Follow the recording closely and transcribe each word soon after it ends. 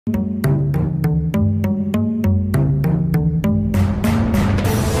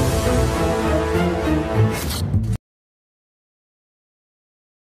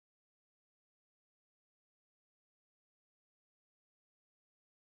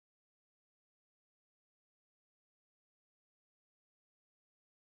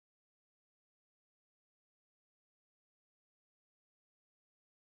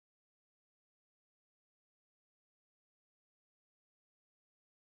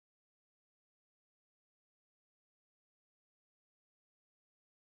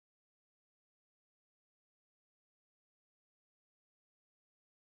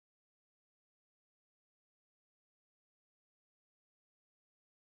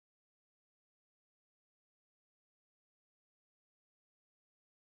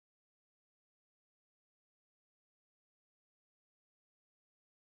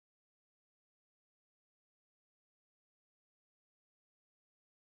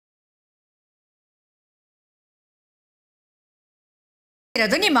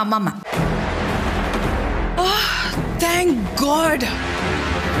ಇರೋದು ನಿಮ್ಮ ಅಮ್ಮಮ್ಮ. Thank god.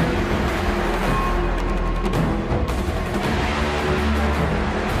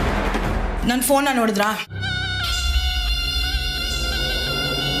 ನನ್ನ ಫೋನ್ನ ನೋಡಿದ್ರಾ?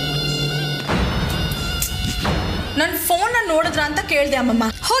 ನನ್ನ ಫೋನ್ನ ನೋಡಿದ್ರಾ ಅಂತ ಕೇಳಿದೆ ಅಮ್ಮಮ್ಮ.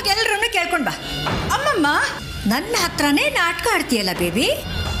 ಹೋಗಿ ಎಲ್ಲರನ್ನು ಕೇಳ್ಕೊಂಡ್ ಬಾ. ಅಮ್ಮಮ್ಮ, ನನ್ನ ಹತ್ರನೇ ನಾಟಕ ಆಡ್ತೀಯಲ್ಲ ಬೇಬಿ.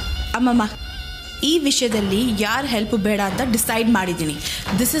 ಅಮ್ಮಮ್ಮ, ಈ ವಿಷಯದಲ್ಲಿ ಯಾರ ಹೆಲ್ಪ್ ಬೇಡ ಅಂತ ಡಿಸೈಡ್ ಮಾಡಿದ್ದೀನಿ.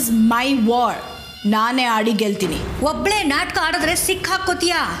 This is my war. ನಾನೇ ಆಡಿ ಗೆಲ್ತೀನಿ. ಒಬ್ಳೆ ನಾಟಕ ಆಡಿದ್ರೆ ಸಿಕ್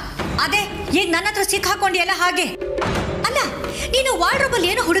ಹಾಕೋತೀಯಾ? ಅದೇ ಈಗ ನನ್ನ ಹತ್ರ ಸಿಕ್ ಹಾಕೊಂಡಿಯಲ್ಲ ಹಾಗೆ. ಅಲ್ಲ, ನೀನು ವಾರ್ಡ್ರೋಬಲ್ಲಿ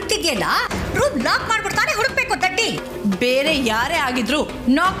ಏನೋ ಹುಡುಕ್ತಿದ್ಯಲ್ಲ, ರೂಮ್ ಲಾಕ್ ಮಾಡ್ಬಿಡ್ತಾನೆ ಹುಡುಕ್ಬೇಕು ದಡ್ಡಿ. ಬೇರೆ ಯಾರೇ ಆಗಿದ್ರು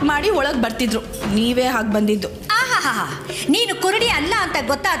ನಾಕ್ ಮಾಡಿ ಒಳಗೆ ಬರ್ತಿದ್ರು, ನೀವೇ ಹಾಗೆ ಬಂದಿದ್ದು. ಆಹಾ, ನೀನು ಕುರುಡಿ ಅಲ್ಲ ಅಂತ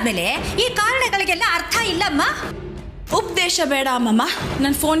ಗೊತ್ತಾದ್ಮೇಲೆ ಈ ಕಾರಣಗಳಿಗೆಲ್ಲ ಅರ್ಥ ಇಲ್ಲಮ್ಮ. ಉಪದೇಶ ಬೇಡ ಅಮ್ಮಮ್ಮ.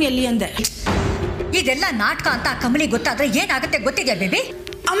 ನನ್ನ ಫೋನ್ ಎಲ್ಲಿ ಅಂದೆ? ಇದೆಲ್ಲ ನಾಟಕ ಅಂತ ಕಮಲಿ ಗೊತ್ತಾದ್ರೆ ಏನಾಗುತ್ತೆ ಗೊತ್ತಿದೆಯಾ ಬೇಬಿ?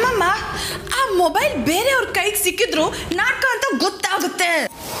 ಅಮ್ಮಮ್ಮ, ಆ ಮೊಬೈಲ್ ಬೇರೆಯವ್ರ ಕೈಗೆ ಸಿಕ್ಕಿದ್ರು ನಾಟಕ ಅಂತ ಗೊತ್ತಾಗುತ್ತೆ.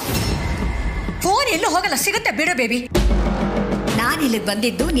 ಫೋನ್ ಎಲ್ಲೂ ಹೋಗಲ್ಲ, ಸಿಗುತ್ತೆ ಬಿಡು ಬೇಬಿ. ನಾನು ಇಲ್ಲಿಗೆ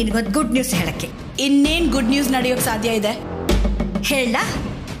ಬಂದಿದ್ದು ನಿನಗೊಂದು ಗುಡ್ ನ್ಯೂಸ್ ಹೇಳಕ್ಕೆ. ಇನ್ನೇನು ಗುಡ್ ನ್ಯೂಸ್ ನಡೆಯೋಕೆ ಸಾಧ್ಯ ಇದೆ? ಹೇಳ.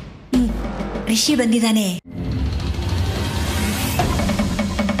 ರಿಷಿ ಬಂದಿದ್ದಾನೆ.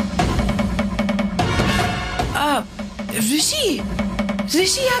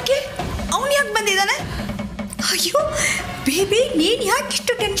 ರಿಷಿ ಯಾಕೆ? ಅವನು ಯಾಕೆ ಬಂದಿದ್ದಾನೆ? ಅಯ್ಯೋ ಬೇಬಿ, ನೀನ್ ಯಾಕೆ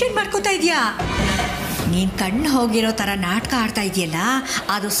ಇಷ್ಟು ಟೆನ್ಷನ್ ಮಾಡ್ಕೋತಾ ಇದೀಯಾ? ನೀನ್ ಕಣ್ಣು ಹೋಗಿರೋ ತರ ನಾಟಕ ಆಡ್ತಾ ಇದೆಯಲ್ಲ,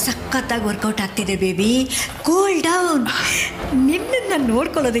 ಅದು ಸಖತ್ತಾಗಿ ವರ್ಕೌಟ್ ಆಗ್ತಿದೆ ಬೇಬಿ. Cool down. ನಿನ್ನನ್ನು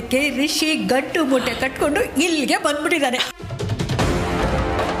ನೋಡ್ಕೊಳ್ಳೋದಕ್ಕೆ ರಿಷಿ ಗಂಟು ಮೂಟೆ ಕಟ್ಕೊಂಡು ಇಲ್ಲಿಗೆ ಬಂದ್ಬಿಟ್ಟಿದ್ದಾನೆ.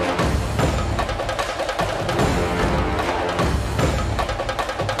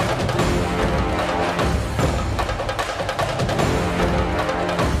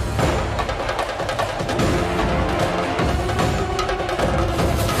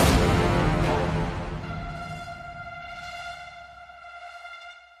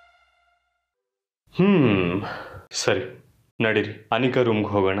 ಸರಿ, ನಡೀರಿ ಅನಿಕಾ ರೂಮ್ಗೆ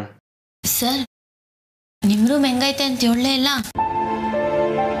ಹೋಗೋಣ. ಸರ್, ನಿಮ್ಮ ರೂಮ್ ಹೆಂಗೈತೆ ಅಂತ ಹೇಳಲೇ ಇಲ್ಲ.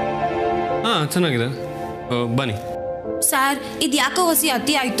 ಹಾಂ, ಚೆನ್ನಾಗಿದೆ, ಬನ್ನಿ. ಸರ್, ಇದು ಯಾಕೋ ಹೊಸಿ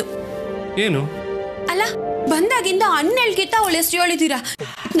ಅತಿ ಆಯ್ತು. ಏನು? ಅಲ್ಲ, ಬಂದಾಗಿಂದ 12 ಅವಳು ಎಷ್ಟು ಹೇಳಿದ್ದೀರಾ?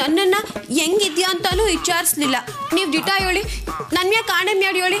 ನನ್ನನ್ನು ಹೆಂಗಿದ್ಯಾ ಅಂತಾನೂ ವಿಚಾರಿಸ್ಲಿಲ್ಲ. ನೀವು ಡಿಟಾ ಹೇಳಿ, ನನ್ನ ಮ್ಯಾ ಕಾಣೆ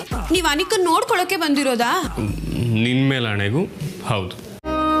ಮ್ಯಾಡಿ ಹೇಳಿ, ನೀವು ಅನಿಕನ್ ನೋಡ್ಕೊಳ್ಳೋಕೆ ಬಂದಿರೋದಾ? ನಿನ್ನ ಮೇಲೆ ಆಣೆಗೂ ಹೌದು.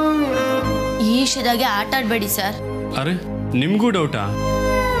 ಈ ವಿಷಯದಾಗೆ ಆಟ ಆಡಬೇಡಿ ಸರ್. ಅರೆ, ನಿಮಗೂ ಡೌಟಾ?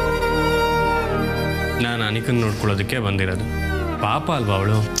 ನಾನು ಅನಿಕನ್ ನೋಡ್ಕೊಳ್ಳೋದಕ್ಕೆ ಬಂದಿರೋದು. ಪಾಪ ಅಲ್ವಾ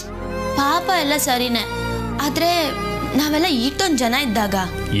ಅವಳು? ಪಾಪ ಎಲ್ಲ ಸರಿನೇ, ಆದ್ರೆ ನಾವೆಲ್ಲ ಇಷ್ಟೊಂದು ಜನ ಇದ್ದಾಗ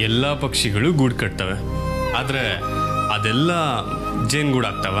ಎಲ್ಲ ಪಕ್ಷಿಗಳು ಗೂಡು ಕಟ್ತವೆ, ಆದ್ರೆ ಅದೆಲ್ಲ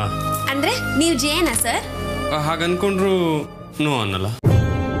ಜೇನುಗೂಡಾಗ್ತವ. ಅಂದ್ರೆ ನೀವು ಜೇನಾ ಸರ್? ಹಾಗನ್ಕೊಂಡ್ರು ನೋ ಅನ್ನಲ್ಲ.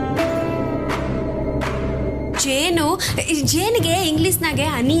 ಜೇನಿಗೆ ಇಂಗ್ಲೀಷ್ನಾಗೆ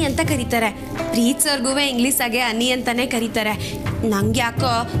ಹನಿ ಅಂತ ಕರೀತಾರೆ. ಪ್ರೀತ್ಸರ್ಗೂ ಇಂಗ್ಲೀಷಾಗೆ ಹನಿ ಅಂತಾನೆ ಕರೀತಾರೆ. ನಂಗೆ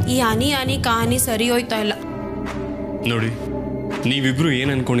ಯಾಕೋ ಈ ಹನಿ ಕಹಾನಿ ಸರಿ ಹೋಯ್ತಾ ಇಲ್ಲ. ನೋಡಿ, ನೀವಿಬ್ರು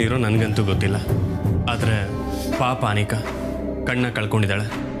ಏನು ಅನ್ಕೊಂಡಿರೋ ನನಗಂತೂ ಗೊತ್ತಿಲ್ಲ, ಆದರೆ ಪಾಪ ಅನಿಕಾ ಕಣ್ಣ ಕಳ್ಕೊಂಡಿದ್ದಾಳೆ.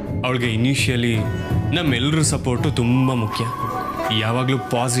 ಅವಳಿಗೆ ಇನಿಷಿಯಲಿ ನಮ್ಮೆಲ್ಲರ ಸಪೋರ್ಟು ತುಂಬ ಮುಖ್ಯ. ಯಾವಾಗಲೂ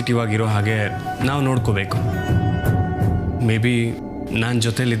ಪಾಸಿಟಿವ್ ಆಗಿರೋ ಹಾಗೆ ನಾವು ನೋಡ್ಕೋಬೇಕು. ಮೇ ಬಿ ನಾನು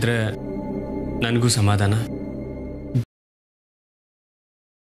ಜೊತೆಲಿದ್ದರೆ ನನಗೂ ಸಮಾಧಾನ.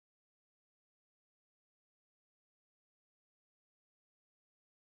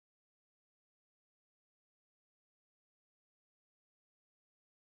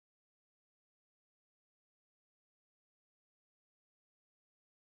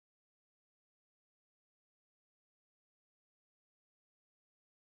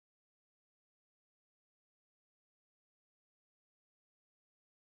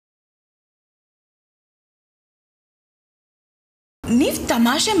 ನೀವ್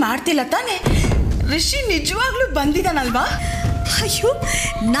ತಮಾಷೆ ಮಾಡ್ತಿಲ್ಲ ತಾನೆ? ರಿಷಿ ನಿಜವಾಗ್ಲೂ ಬಂದಿದ್ದಾನಲ್ವಾ? ಅಯ್ಯೋ,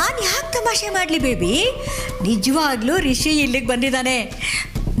 ನಾನು ಯಾಕೆ ತಮಾಷೆ ಮಾಡಲಿ ಬೇಬಿ? ನಿಜವಾಗ್ಲೂ ರಿಷಿ ಇಲ್ಲಿಗೆ ಬಂದಿದ್ದಾನೆ.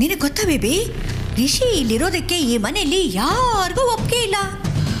 ನಿನಗೆ ಗೊತ್ತಾ ಬೇಬಿ, ರಿಷಿ ಇಲ್ಲಿರೋದಕ್ಕೆ ಈ ಮನೆಯಲ್ಲಿ ಯಾರಿಗೂ ಒಪ್ಪಿಗೆ ಇಲ್ಲ.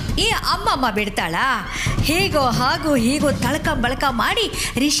 ಈ ಅಮ್ಮಮ್ಮ ಬಿಡ್ತಾಳ? ಹೇಗೋ ಹಾಗೂ ಹೀಗೋ ತಳಕ ಬಳಕ ಮಾಡಿ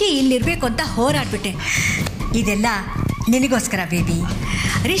ರಿಷಿ ಇಲ್ಲಿರ್ಬೇಕು ಅಂತ ಹೋರಾಡ್ಬಿಟ್ಟೆ. ಇದೆಲ್ಲ ನಿನಗೋಸ್ಕರ ಬೇಬಿ.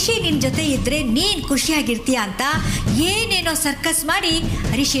 ರಿಷಿ ನಿನ್ನ ಜೊತೆ ಇದ್ದರೆ ನೀನು ಖುಷಿಯಾಗಿರ್ತೀಯ ಅಂತ ಏನೇನೋ ಸರ್ಕಸ್ ಮಾಡಿ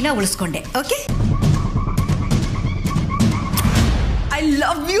ರಿಷಿನ ಉಳಿಸ್ಕೊಂಡೆ. ಓಕೆ, ಐ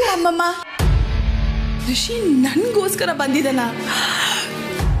ಲವ್ ಯು ಅಮ್ಮಮ್ಮ. ರಿಷಿ ನನಗೋಸ್ಕರ ಬಂದಿದ್ದಾನ.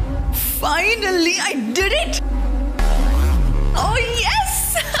 Finally I did it. O Yes.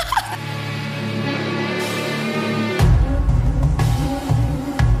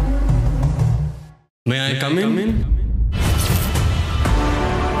 May I come in?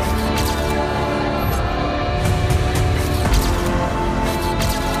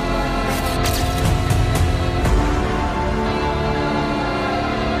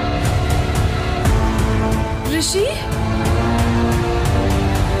 Rishi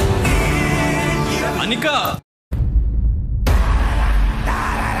Anika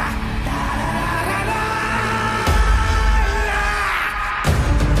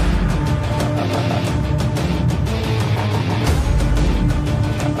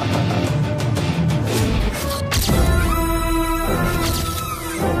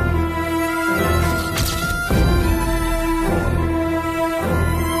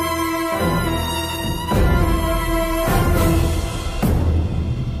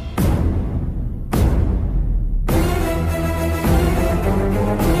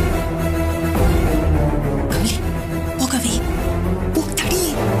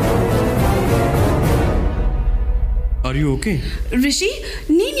are you okay? Rishi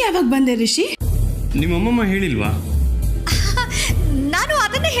ನೀನ್ ಯಾವಾಗ ಬಂದೆ ರಿಷಿ? ನಿಮ್ಮಮ್ಮ ಹೇಳಿಲ್ವಾ? ನಾನು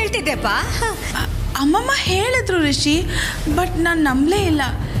ಅದನ್ನೇ ಹೇಳ್ತಿದ್ದೆಪ್ಪ. ಅಮ್ಮಮ್ಮ ಹೇಳಿದ್ರು ರಿಷಿ, ಬಟ್ ನಾನು ನಂಬಲೇ ಇಲ್ಲ.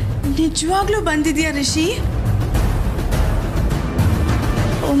 ನಿಜವಾಗ್ಲೂ ಬಂದಿದ್ಯಾ ರಿಷಿ?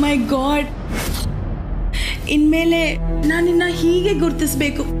 ಓ ಮೈ ಗಾಡ್, ಇನ್ಮೇಲೆ ನಾನಿನ್ನ ಹೀಗೆ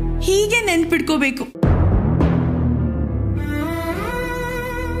ಗುರ್ತಿಸ್ಬೇಕು, ಹೀಗೆ ನೆನ್ಪಿಟ್ಕೋಬೇಕು.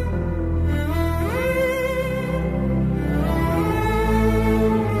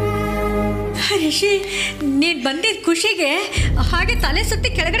 ರಿಷಿ, ನೀನ್ ಬಂದಿದ್ದ ಖುಷಿಗೆ ಹಾಗೆ ತಲೆ ಸುತ್ತಿ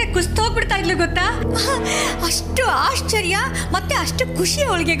ಕೆಳಗಡೆ ಕುಸ್ತೋಗ್ಬಿಡ್ತಾ ಇದ್ಲು ಗೊತ್ತಾ? ಅಷ್ಟು ಆಶ್ಚರ್ಯ ಮತ್ತೆ ಅಷ್ಟು ಖುಷಿ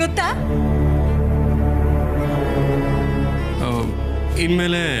ಅವಳಿಗೆ ಗೊತ್ತಾ?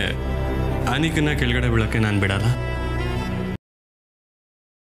 ಇನ್ಮೇಲೆ ಅನಿಕನ್ನ ಕೆಳಗಡೆ ಬೀಳಕ್ಕೆ ನಾನು ಬಿಡಲ್ಲ.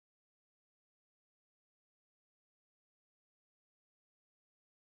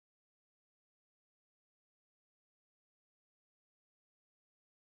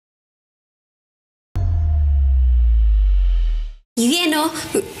 ಇದೇನು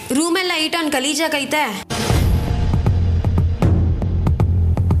ರೂಮೆಲ್ಲ ಇಟ್ಟೊಂದು ಗಲೀಜಾಗೈತೆ.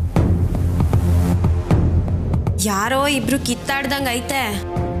 ಯಾರೋ ಇಬ್ರು ಕಿತ್ತಾಡ್ದಂಗ ಐತೆ.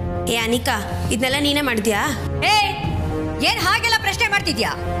 ಏ ಅನಿಕಾ, ಇದನ್ನೆಲ್ಲ ನೀನೇ ಮಾಡಿದ್ಯಾ? ಏ, ಏನ್ ಹಾಗೆಲ್ಲ ಪ್ರಶ್ನೆ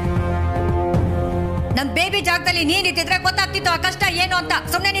ಮಾಡ್ತಿದ್ಯಾ? ನಮ್ ಬೇಬಿ ಜಾಗದಲ್ಲಿ ನೀನಿದ್ದಿದ್ರೆ ಗೊತ್ತಾಗ್ತಿತ್ತು ಆ ಕಷ್ಟ ಏನು ಅಂತ.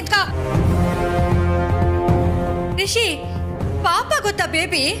 ಸುಮ್ನೆ ನಿಂತ್ಕೋ. ರಿಷಿ, ಪಾಪ ಗೊತ್ತಾ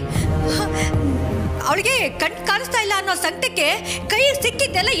ಬೇಬಿ? ಅವಳಿಗೆ ಕಣ್ ಕಾಣಿಸ್ತಾ ಇಲ್ಲ ಅನ್ನೋ ಸಂಕಟಕ್ಕೆ ಕೈ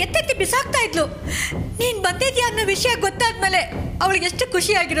ಸಿಕ್ಕಿದ್ದೆಲ್ಲ ಎತ್ತೆತ್ತಿ ಬಿಸಾಕ್ತಾ ಇದ್ಲು. ನೀನ್ ಬಂದಿದ್ಯಾ ಅನ್ನೋ ವಿಷಯ ಗೊತ್ತಾದ್ಮೇಲೆ ಅವಳಿಗೆ ಎಷ್ಟು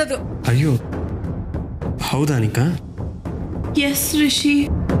ಖುಷಿ ಆಗಿರೋದು. ಅಯ್ಯೋ ಹೌದಾ ಅನಿಕಾ? ಎಸ್ ರಿಷಿ.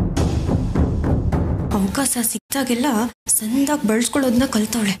 ಅವಕಾಶ ಸಿಕ್ತಾಗೆಲ್ಲ ಸಂದಾಗಿ ಬಳಸ್ಕೊಳ್ಳೋದನ್ನ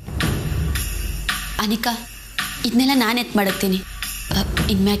ಕಲ್ತವಳೆ. ಅನಿಕಾ, ಇದನ್ನೆಲ್ಲ ನಾನು ಎತ್ ಮಾಡತ್ತೀನಿ.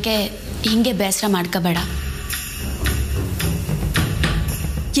 ಇನ್ಮ್ಯಾಕೆ ಹಿಂಗೆ ಬೇಸರ ಮಾಡ್ಕೋಬೇಡ.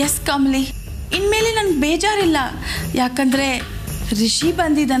 ಎಸ್ ಕಮಲಿ, ಇನ್ಮೇಲೆ ನನಗೆ ಬೇಜಾರಿಲ್ಲ. ಯಾಕಂದರೆ ರಿಷಿ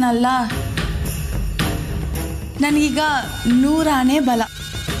ಬಂದಿದ್ದಾನಲ್ಲ, ನನಗೀಗ 100 ಆನೆ ಬಲ.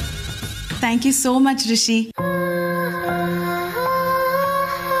 Thank you so much Rishi.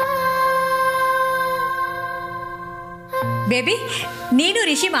 Baby, ನೀನು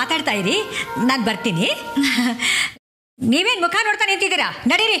ರಿಷಿ ಮಾತಾಡ್ತಾ ಇರಿ, ನಾನು ಬರ್ತೀನಿ. ನೀವೇನ್ ಮುಖ ನೋಡ್ತಾ ನಿಂತಿದ್ದೀರಾ?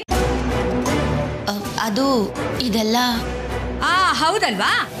 ನಡೀರಿ. ಅದು ಇದೆಲ್ಲ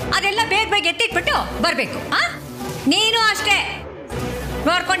ಹೌದಲ್ವಾ? ಅದೆಲ್ಲ ಬೇಗ ಬೇಗ ಎತ್ತಿಟ್ಬಿಟ್ಟು ಬರ್ಬೇಕು. ನೀನು ಅಷ್ಟೇ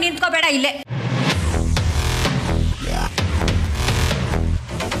ನೋಡ್ಕೊಂಡು ನಿಂತ್ಕೋಬೇಡ ಇಲ್ಲೇ.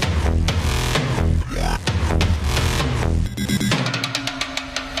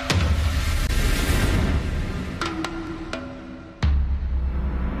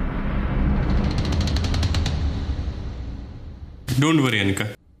 ಡೋಂಟ್ ವರಿ ಅನಿಕಾ,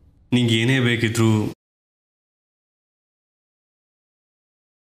 ನಿಂಗೆ ಏನೇ ಬೇಕಿದ್ರು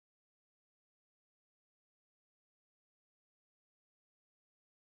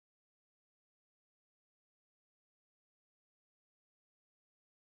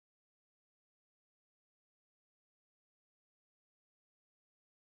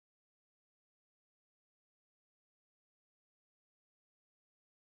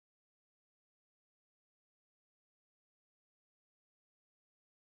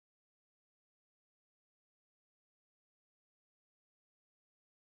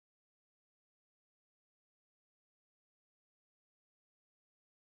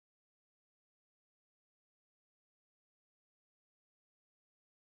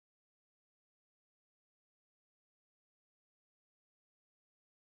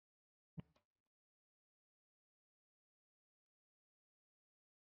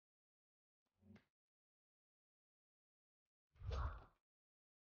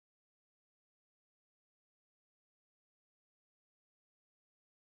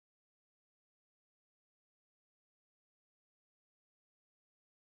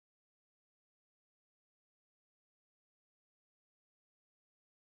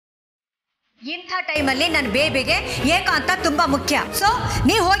ಇಂಥ ಟೈಮಲ್ಲಿ ನನ್ನ ಬೇಬಿಗೆ ಏಕಾಂತ ತುಂಬಾ ಮುಖ್ಯ. ಸೊ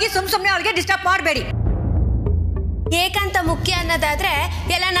ನೀವು ಹೋಗಿ ಸುಮ್ಮನೆ ಅವಳಿಗೆ ಡಿಸ್ಟರ್ಬ್ ಮಾಡಬೇಡಿ. ಏಕಾಂತ ಮುಖ್ಯ ಅನ್ನೋದಾದ್ರೆ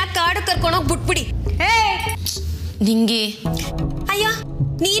ಎಲ್ಲ ಕಾಡು ಕರ್ಕೊಂಡೋಗಿ ಬಿಟ್ಬಿಡಿ. ನಿಂಗಿ ಅಯ್ಯ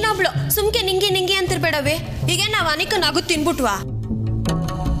ನೀನೊಬ್ಳು ಸುಮ್ಕೆ ನಿಂಗಿ ನಿಂಗಿ ಅಂತಿರ್ಬೇಡವೇ. ಈಗ ನಾವ್ ಅನಿಕ ನಗು ತಿನ್ಬಿಟ್ವಾ?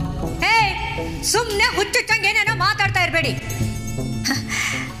 ಸುಮ್ನೆ ಹುಚ್ಚುಚ್ಚಂಗೆ ಏನೇನೋ ಮಾತಾಡ್ತಾ ಇರ್ಬೇಡಿ.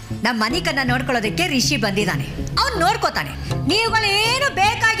 ನಮ್ಮ ಅನಿಕನ್ನ ನೋಡ್ಕೊಳ್ಳೋದಕ್ಕೆ ರಿಷಿ ಬಂದಿದ್ದಾನೆ, ಅವ್ನು ನೋಡ್ಕೋತಾನೆ. ನೀವುಗಳೇನು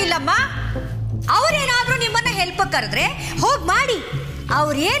ಬೇಕಾಗಿಲ್ಲಮ್ಮ. ಅವ್ರೇನಾದ್ರೂ ನಿಮ್ಮನ್ನ ಹೆಲ್ಪ್ ಕರೆದ್ರೆ ಹೋಗಿ ಮಾಡಿ.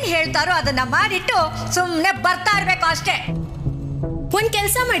 ಅವ್ರು ಏನ್ ಹೇಳ್ತಾರೋ ಅದನ್ನ ಮಾಡಿಟ್ಟು ಸುಮ್ನೆ ಬರ್ತಾ ಇರ್ಬೇಕು ಅಷ್ಟೇ. ಒಂದ್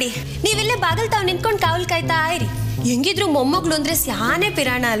ಕೆಲ್ಸ ಮಾಡಿ, ನೀವಿಲ್ಲೇ ಬಾಗಲ್ ತಾವ್ ನಿಂತ್ಕೊಂಡ್ ಕಾವಲ್ ಕಾಯ್ತಾ ಇರಿ. ಹೆಂಗಿದ್ರು ಮೊಮ್ಮಗಳು ಅಂದ್ರೆ ಸ್ಯಾನೆ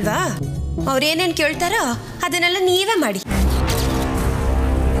ಪಿರಾಣ ಅಲ್ವಾ? ಅವ್ರೇನೇನ್ ಕೇಳ್ತಾರೋ ಅದನ್ನೆಲ್ಲ ನೀವೇ ಮಾಡಿ.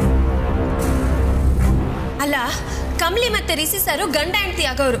 ಅಲ್ಲ, ಕಮಲಿ ಮತ್ತೆ ರಿಷಿ ಸರು ಗಂಡ ಹೆಂಡತಿ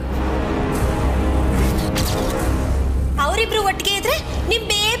ಆಗೋರು. ಅವರಿಬ್ರು ಒಟ್ಟಿಗೆ ಇದ್ರೆ ನಿಮ್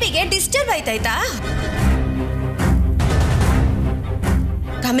ಬೇಬಿಗೆ ಡಿಸ್ಟರ್ಬ್ ಆಯ್ತಾಯ್ತಾ?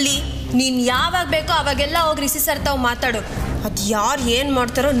 ಕಮಲಿ, ನೀನ್ ಯಾವಾಗ ಬೇಕೋ ಅವಾಗೆಲ್ಲ ಹೋಗಿ ರಿಷಿ ಸರ್ ತಾವ್ ಮಾತಾಡು. ಅದ್ ಯಾರು ಏನ್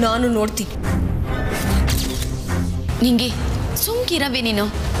ಮಾಡ್ತಾರೋ ನಾನು ನೋಡ್ತೀನಿ. ನಿಂಗೆ ಸುಮ್ಕಿರವಿ ನೀನು.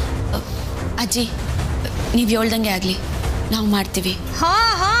 ಅಜ್ಜಿ ನೀವು ಹೇಳ್ದಂಗೆ ಆಗ್ಲಿ, ನಾವು ಮಾಡ್ತೀವಿ. ಹಾ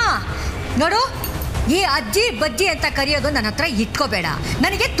ಹಾ ನೋಡು, ಈ ಅಜ್ಜಿ ಬಜ್ಜಿ ಅಂತ ಕರೆಯೋದು ನನ್ನ ಹತ್ರ ಇಟ್ಕೋಬೇಡ.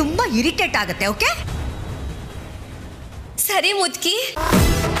 ನನಗೆ ತುಂಬಾ ಇರಿಟೇಟ್ ಆಗುತ್ತೆ. ಓಕೆ ಸರಿ ಮುದ್ಕಿ.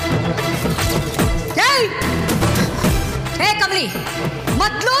 ಹೇ ಕಮಲಿ,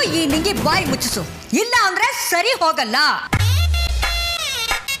 ಮೊದ್ಲು ಈ ನಿಂಗೆ ಬಾಯಿ ಮುಚ್ಚಿಸು, ಇಲ್ಲ ಅಂದ್ರೆ ಸರಿ ಹೋಗಲ್ಲ.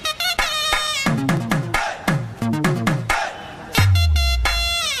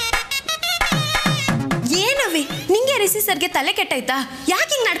 ಏನವಿ ನಿಂಗೆ ರಿಷಿ ಸರ್ಗೆ ತಲೆ ಕೆಟ್ಟಾಯ್ತಾ?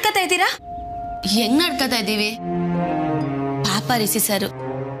 ಯಾಕೆ ಹಿಂಗ್ ನಡ್ಕತಾ ಇದ್ದೀರಾ? ಹೆಂಗ್ ನಡ್ಕತಾ ಇದ್ದೀವಿ? ಪಾಪ ರಿಷಿ ಸರ್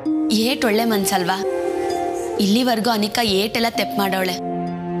ಏಟ್ ಒಳ್ಳೆ ಮನ್ಸಲ್ವಾ? ಇಲ್ಲಿವರೆಗೂ ಅನಿಕಾ ಏಟೆಲ್ಲ ತೆಪ್ಪು ಮಾಡೋಳೆ.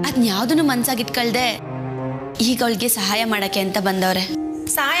 ಅದ್ನ ಯಾವ್ದನ್ನು ಮನ್ಸಾಗಿಟ್ಕೊಳ್ದೆ ಈಗ ಅವಳಿಗೆ ಸಹಾಯ ಮಾಡಕ್ಕೆ ಅಂತ ಬಂದವ್ರೆ.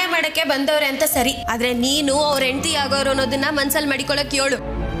 ಸಹಾಯ ಮಾಡಕ್ಕೆ ಬಂದವ್ರೆ ಅಂತ ಸರಿ, ಆದ್ರೆ ನೀನು ಅವ್ರ ಹೆಂಡತಿ ಆಗೋರು ಅನ್ನೋದನ್ನ ಮನ್ಸಲ್ಲಿ ಮಾಡಿಕೊಳಕ್ ಹೇಳು.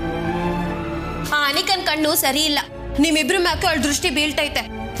 ಆ ಅನಿಕನ್ ಕಣ್ಣು ಸರಿ ಇಲ್ಲ, ನಿಮ್ಮಿಬ್ರು ಮ್ಯಾಕೆ ಅವಳ ದೃಷ್ಟಿ ಬೀಳ್ತೈತೆ.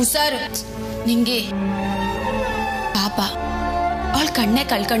 ಹುಷಾರು. ನಿಂಗೆ ಪಾಪ ಅವಳ ಕಣ್ಣೇ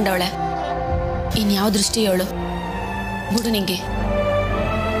ಕಳ್ಕೊಂಡವಳೆ, ಇನ್ಯಾವ ದೃಷ್ಟಿ ಹೇಳು ಬಿಡು ನಿಂಗೆ.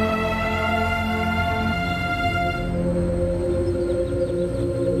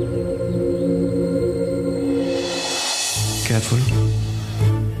 Careful.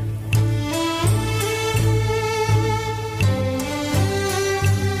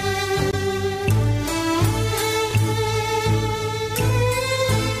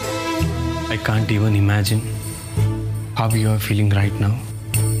 I can't even imagine how you are feeling right now.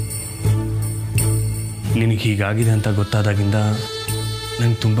 ನಿನಗೆ ಹೀಗಾಗಿದೆ ಅಂತ ಗೊತ್ತಾದಾಗಿಂದ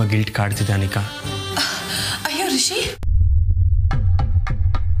ನಂಗೆ ತುಂಬ ಗಿಲ್ಟ್ ಕಾಡ್ತಿದೆ ಅನಿಕಾ. ಅಯ್ಯೋ ರಿಷಿ,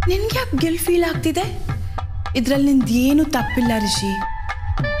 ನಿನ್ಗೆ ಯಾಕೆ ಗಿಲ್ಟ್ ಫೀಲ್ ಆಗ್ತಿದೆ? ಇದ್ರಲ್ಲಿ ನಿಂದೇನು ತಪ್ಪಿಲ್ಲ ರಿಷಿ.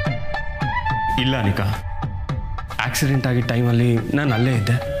 ಇಲ್ಲ ಅನಿಕಾ, ಆಕ್ಸಿಡೆಂಟ್ ಆಗಿದ್ದ ಟೈಮಲ್ಲಿ ನಾನು ಅಲ್ಲೇ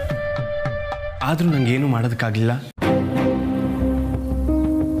ಇದ್ದೆ, ಆದರೂ ನನಗೇನು ಮಾಡೋದಕ್ಕಾಗಲಿಲ್ಲ.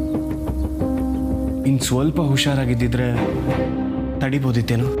 ಇನ್ನು ಸ್ವಲ್ಪ ಹುಷಾರಾಗಿದ್ದಿದ್ರೆ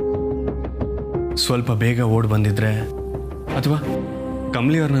ತಡಿಬೋದಿತ್ತೇನೋ. ಸ್ವಲ್ಪ ಬೇಗ ಓಡ್ ಬಂದಿದ್ರೆ ಅಥವಾ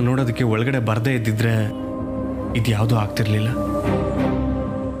ಕಮಲಿಯವ್ರನ್ನ ನೋಡೋದಕ್ಕೆ ಒಳಗಡೆ ಬರದೇ ಇದ್ದಿದ್ರೆ ಇದ್ಯಾವುದೂ ಆಗ್ತಿರ್ಲಿಲ್ಲ.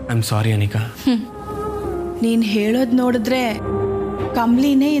 I am sorry Anika. ನೀನು ಹೇಳೋದು ನೋಡಿದ್ರೆ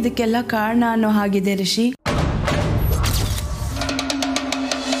ಕಮಲಿನೇ ಇದಕ್ಕೆಲ್ಲ ಕಾರಣ ಅನ್ನೋ ಹಾಗಿದೆ ರಿಷಿ.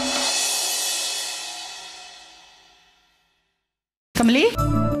 ಕಮಲಿ,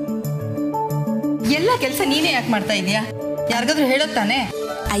 ಎಲ್ಲ ಕೆಲಸ ನೀನೇ ಯಾಕೆ ಮಾಡ್ತಾ ಇದೀಯಾ? ಯಾರಿಗಾದ್ರೂ ಹೇಳೋದು ತಾನೆ?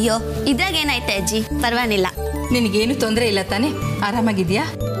 ಅಯ್ಯೋ ಇದ್ರಾಗ ಏನಾಯ್ತೆ ಅಜ್ಜಿ, ಪರವಾಗಿಲ್ಲ. ನಿನಗೇನು ತೊಂದರೆ ಇಲ್ಲ ತಾನೆ? ಆರಾಮಾಗಿದ್ಯಾ?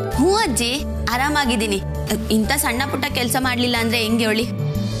 ಹ್ಞೂ ಅಜ್ಜಿ, ಆರಾಮಾಗಿದ್ದೀನಿ. ಇಂಥ ಸಣ್ಣ ಪುಟ್ಟ ಕೆಲಸ ಮಾಡಲಿಲ್ಲ ಅಂದ್ರೆ ಹೆಂಗೆ ಹೇಳಿ?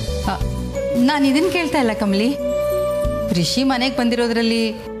 ನಾನು ಇದನ್ನ ಕೇಳ್ತಾ ಇಲ್ಲ ಕಮಲಿ. ರಿಷಿ ಮನೆಗೆ ಬಂದಿರೋದ್ರಲ್ಲಿ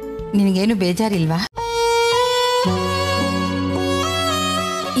ನಿನಗೇನು ಬೇಜಾರಿಲ್ವಾ?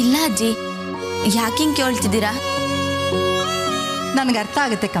 ಇಲ್ಲ ಅಜ್ಜಿ, ಯಾಕಿಂಗ್ ಕೇಳ್ತಿದ್ದೀರಾ? ನನಗೆ ಅರ್ಥ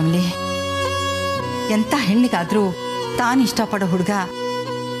ಆಗುತ್ತೆ ಕಮಲಿ. ಎಂಥ ಹೆಣ್ಣಿಗಾದ್ರೂ ತಾನು ಇಷ್ಟಪಡೋ ಹುಡುಗ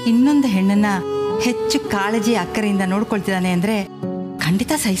ಇನ್ನೊಂದು ಹೆಣ್ಣನ್ನ ಹೆಚ್ಚು ಕಾಳಜಿ ಅಕ್ಕರೆಯಿಂದ ನೋಡ್ಕೊಳ್ತಿದ್ದಾನೆ ಅಂದ್ರೆ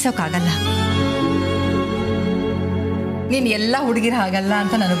ಖಂಡಿತ ಸಹಿಸೋಕ್ಕಾಗಲ್ಲ. ನೀನು ಎಲ್ಲ ಹುಡುಗಿರ ಹಾಗಲ್ಲ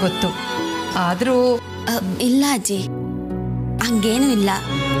ಅಂತ ನನಗೆ ಗೊತ್ತು. ಆದರೂ ಇಲ್ಲ ಅಜ್ಜಿ, ಹಂಗೇನು ಇಲ್ಲ.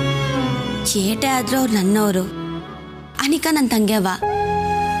 ಏಟೆ ಆದ್ರೂ ಅವ್ರು ನನ್ನವರು. ಅನಿಕಾ ನನ್ನ ತಂಗ್ಯವ.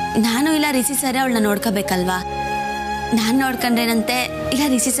 ನಾನು ಇಲ್ಲ ರಿಷಿ ಸರ್ ಅವಳನ್ನ ನೋಡ್ಕೋಬೇಕಲ್ವಾ? ನಾನು ನೋಡ್ಕೊಂಡ್ರೇನಂತೆ, ಇಲ್ಲ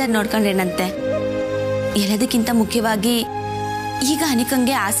ರಿಷಿ ಸರ್ ನೋಡ್ಕೊಂಡ್ರೇನಂತೆ. ಎಲ್ಲದಕ್ಕಿಂತ ಮುಖ್ಯವಾಗಿ ಈಗ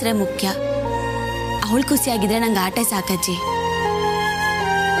ಅನಿಕಂಗೆ ಆಸರೆ ಮುಖ್ಯ. ಅವಳು ಖುಷಿಯಾಗಿದ್ರೆ ನಂಗೆ ಆಟ ಸಾಕಜ್ಜಿ.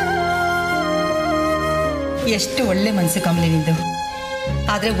 ಎಷ್ಟು ಒಳ್ಳೆ ಮನಸ್ಸು ಕಮಲಿ ನಿಂದು.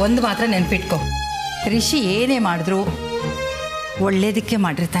 ಆದರೆ ಒಂದು ಮಾತ್ರ ನೆನ್ಪಿಟ್ಕೊ, ರಿಷಿ ಏನೇ ಮಾಡಿದ್ರು ಒಳ್ಳೇದಕ್ಕೆ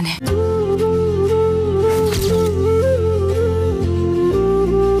ಮಾಡಿರ್ತಾನೆ.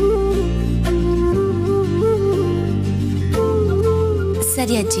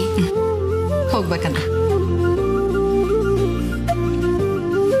 ಸರಿ ಅಜ್ಜಿ, ಹೋಗ್ಬೇಕಂತ.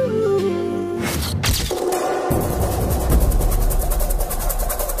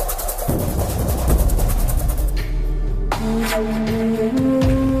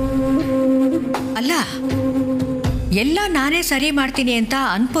 ಅಲ್ಲ, ಎಲ್ಲ ನಾನೇ ಸರಿ ಮಾಡ್ತೀನಿ ಅಂತ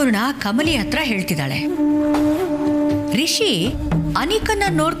ಅನ್ಪೂರ್ಣ ಕಮಲಿ ಹತ್ರ ಹೇಳ್ತಿದ್ದಾಳೆ. ರಿಷಿ ಅನಿಕನ್ನ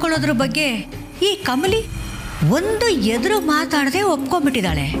ನೋಡ್ಕೊಳ್ಳೋದ್ರ ಬಗ್ಗೆ ಈ ಕಮಲಿ ಒಂದು ಎದುರು ಮಾತಾಡದೆ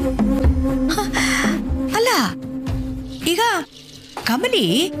ಒಪ್ಕೊಂಡ್ಬಿಟ್ಟಿದ್ದಾಳೆ. ಅಲ್ಲ, ಈಗ ಕಮಲಿ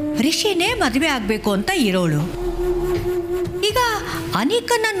ರಿಷಿನೇ ಮದುವೆ ಆಗ್ಬೇಕು ಅಂತ ಇರೋಳು. ಈಗ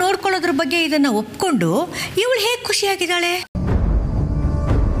ಅನಿಕನ್ನ ನೋಡ್ಕೊಳ್ಳೋದ್ರ ಬಗ್ಗೆ ಇದನ್ನ ಒಪ್ಕೊಂಡು ಇವಳು ಹೇಗೆ ಖುಷಿಯಾಗಿದ್ದಾಳೆ?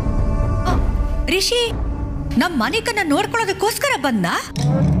 ರಿಷಿ ನಮ್ಮ ಅನಿಕನ್ನ ನೋಡ್ಕೊಳ್ಳೋದಕ್ಕೋಸ್ಕರ ಬಂದ?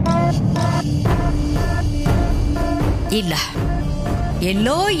 ಇಲ್ಲ,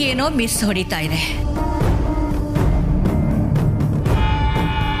 ಎಲ್ಲೋ ಏನೋ ಮಿಸ್ ಹೊಡಿತಾ ಇದೆ.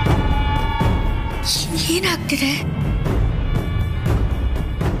 ಏನಾಗ್ತಿದೆ?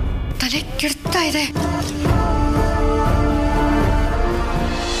 ತಲೆ ಕೆಡ್ತಾ ಇದೆ.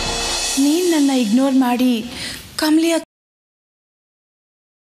 ನೀನ್ ನನ್ನ ಇಗ್ನೋರ್ ಮಾಡಿ ಕಮಲಿ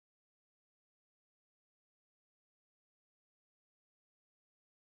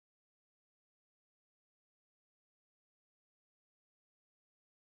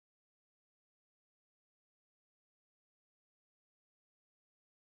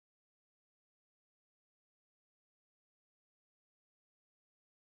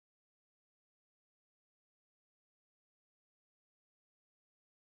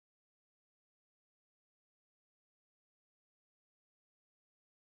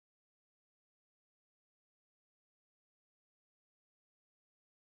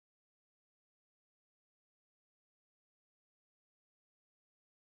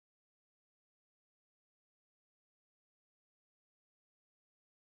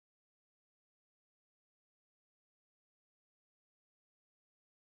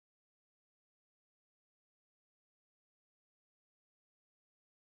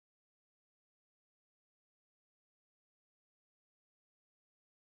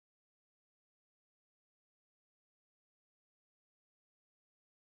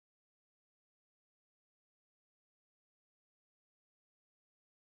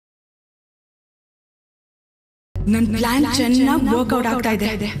ನನ್ನ ಪ್ಲಾನ್ ಚೆನ್ನಾಗಿ ವರ್ಕೌಟ್ ಆಗ್ತಾ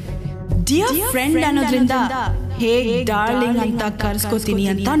ಇದೆ. ಡಿಯರ್ ಫ್ರೆಂಡ್ ಅನ್ನೋದ್ರಿಂದ ಹೇಗೆ ಡಾರ್ಲಿಂಗ್ ಅಂತ ಕರ್ಸ್ಕೋತೀನಿ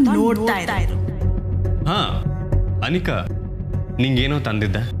ಅಂತ ನೋಡ್ತಾ ಇದ್ದಾರೆ. ಹಾ ಅನಿಕಾ, ನಿಂಗೇನೋ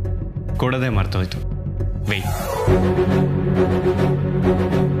ತಂದಿದ್ದೆ, ಕೊಡೋದೇ ಮರ್ತೋಯ್ತು. ವೆಯ್,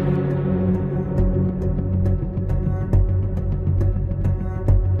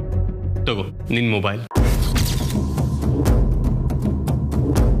 ತಗೋ ನಿನ್ ಮೊಬೈಲ್.